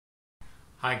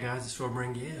Hi guys, it's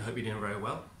Marenghi. I hope you're doing very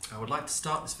well. I would like to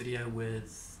start this video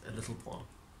with a little poem.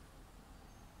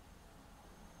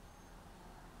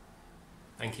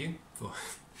 Thank you for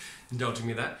indulging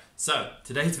me there. So,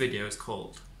 today's video is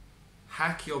called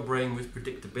Hack Your Brain with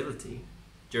Predictability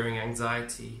During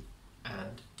Anxiety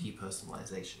and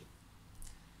Depersonalization.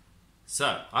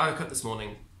 So, I woke up this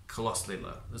morning colossally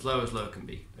low as low can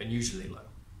be, unusually low,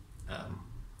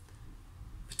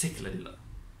 particularly low.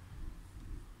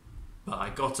 But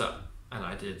I got up and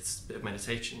I did a bit of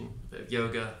meditation, a bit of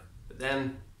yoga, but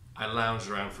then I lounged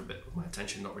around for a bit with my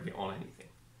attention not really on anything.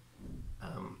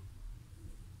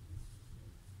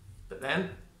 But then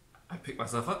I picked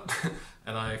myself up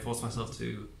and I forced myself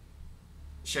to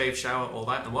shave, shower, all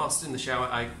that. And whilst in the shower,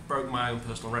 I broke my own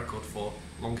personal record for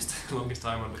longest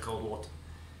time under cold water.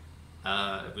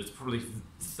 It was probably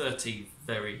 30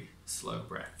 very slow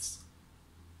breaths.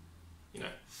 You know.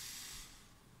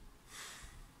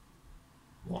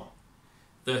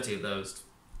 30 of those.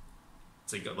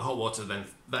 So you got the hot water, then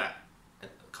that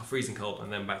freezing cold,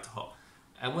 and then back to hot.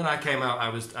 And when I came out, I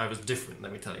was different.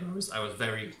 Let me tell you, I was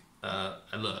very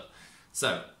alert.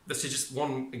 So this is just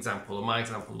one example, or my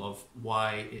example of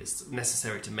why it's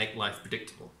necessary to make life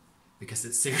predictable, because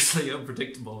it's seriously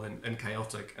unpredictable and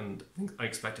chaotic, and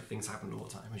unexpected things happen all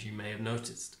the time, as you may have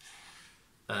noticed.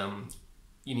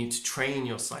 You need to train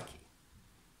your psyche,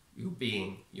 your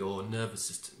being, your nervous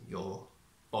system, your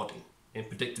body in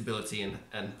predictability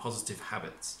and positive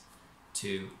habits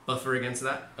to buffer against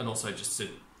that, and also just to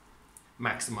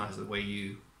maximize the way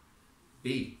you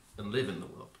be and live in the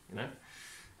world, you know.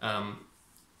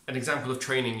 An example of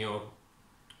training your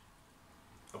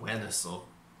awareness or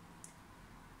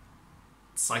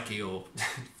psyche or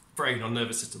brain or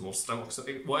nervous system or stomach,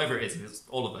 whatever it is, it's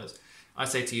all of those. I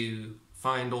say to you,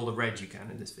 find all the red you can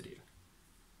in this video.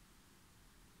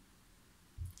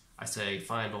 I say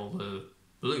find all the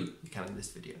blue you can in this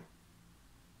video.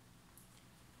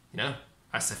 You know,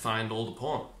 I say find all the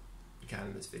porn you can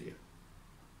in this video.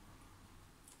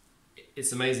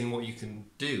 It's amazing what you can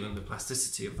do and the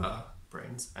plasticity of our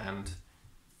brains and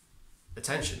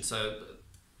attention. So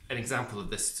an example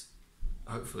of this,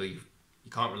 hopefully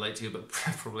you can't relate to, but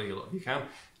probably a lot of you can.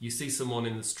 You see someone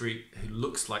in the street who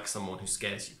looks like someone who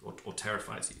scares you or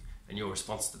terrifies you, and your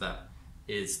response to that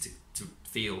is to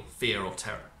feel fear or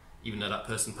terror, even though that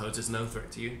person poses no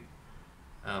threat to you.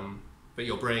 But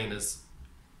your brain is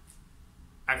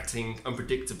acting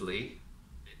unpredictably,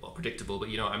 well, predictable, but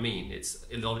you know what I mean. It's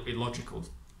illogical,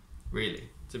 really,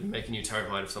 to be making you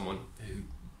terrified of someone who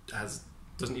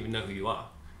doesn't even know who you are,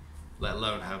 let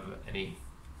alone have any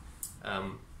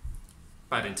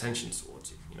bad intentions towards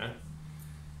you. You know,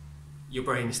 your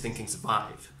brain is thinking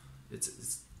survive.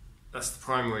 That's the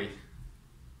primary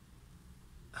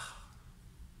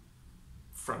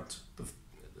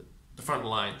the front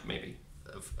line, maybe,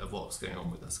 of what's going on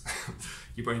with us.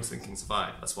 Your brain's thinking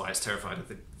survive. That's why it's terrified of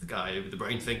the guy who the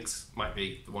brain thinks might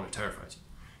be the one who terrifies you,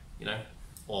 you know?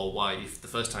 Or why if the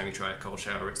first time you try a cold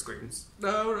shower it screams,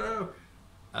 no,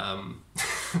 no!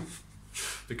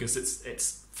 Because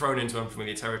it's thrown into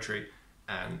unfamiliar territory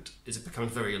and it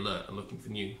becomes very alert and looking for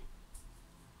new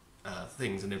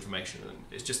things and information, and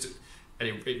it's just,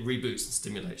 it reboots and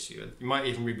stimulates you. It might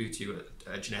even reboot you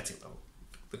at a genetic level.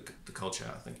 The cold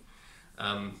shower thing.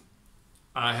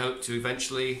 I hope to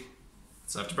eventually,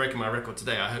 so after breaking my record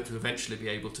today, I hope to eventually be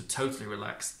able to totally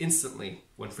relax instantly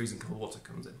when freezing cold water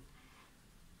comes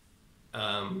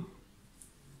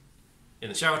in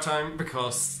the shower time,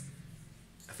 because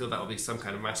I feel that will be some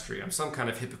kind of mastery. I'm some kind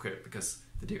of hypocrite because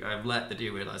I've let the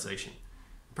derealization.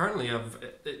 Apparently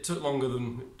it took longer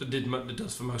than it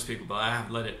does for most people, but I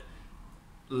have let it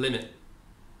limit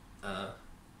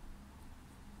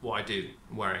what I do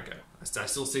and where I go. I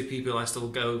still see people, I still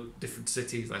go different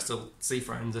cities, I still see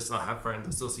friends, I still have friends,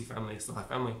 I still see family, I still have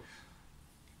family.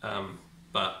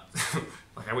 But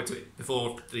like I went to,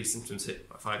 before these symptoms hit,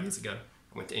 like 5 years ago,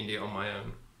 I went to India on my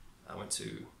own. I went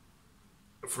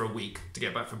for a week to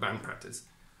get back from band practice.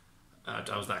 I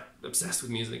was that obsessed with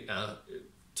music.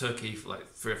 Turkey for like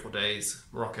 3 or 4 days,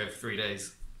 Morocco for 3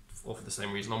 days, all for the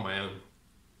same reason, on my own.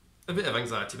 A bit of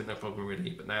anxiety, but no problem really.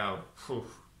 But now,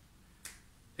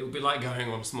 it would be like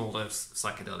going on a small dose of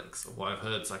psychedelics, or what I've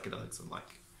heard psychedelics are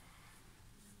like.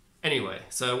 Anyway,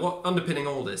 so what underpinning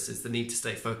all this is the need to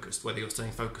stay focused, whether you're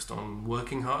staying focused on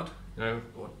working hard, you know,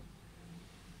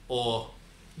 or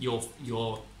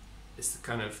it's the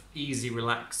kind of easy,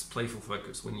 relaxed, playful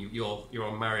focus when you're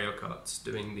on Mario Kart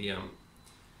doing the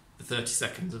 30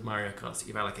 seconds of Mario Kart that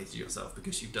you've allocated yourself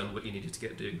because you've done what you needed to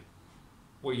get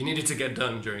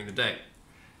done during the day.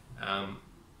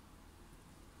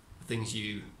 Things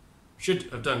you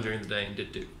should have done during the day and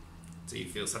did do. so you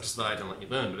feel satisfied and like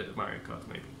you've learned a bit of Mario Kart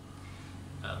maybe.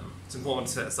 It's important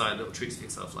to set aside little treats for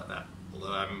yourself like that,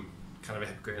 although I'm kind of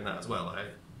a hypocrite in that as well. I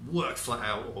work flat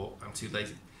out or I'm too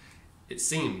lazy, it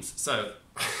seems. So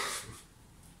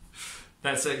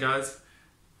that's it, guys.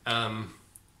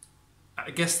 I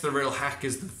guess the real hack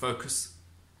is the focus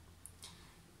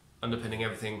underpinning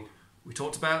everything we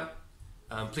talked about.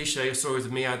 Please share your stories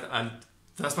with me.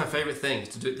 That's my favourite thing,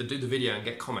 to do the video and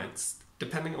get comments,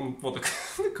 depending on what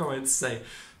the comments say.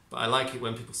 But I like it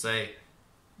when people say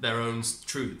their own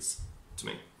truths to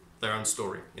me, their own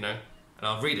story, you know? And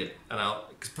I'll read it, and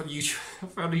because I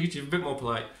found YouTube a bit more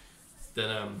polite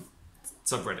than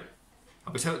subreddit.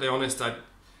 I'll be totally honest, I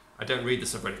don't read the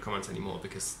subreddit comments anymore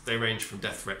because they range from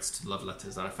death threats to love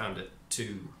letters, and I found it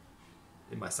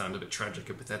might sound a bit tragic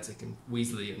and pathetic and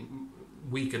weaselly and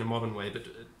weak in a modern way, but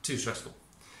too stressful.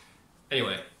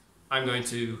 Anyway, I'm going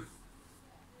to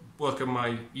work on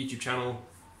my YouTube channel,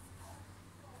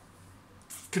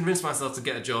 convince myself to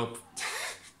get a job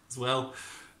as well.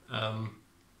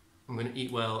 I'm going to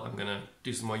eat well, I'm going to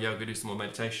do some more yoga, do some more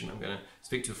meditation, I'm going to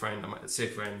speak to a friend, I might see a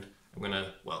friend, I'm going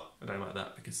to, well, I don't like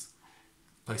that because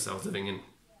the place I was living in,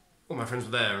 all my friends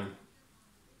were there and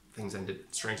things ended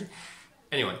strangely.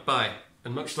 Anyway, bye,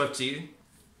 and much love to you,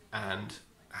 and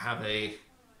have a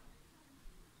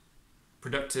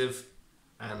productive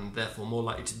and therefore more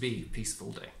likely to be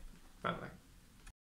peaceful day. Bye bye.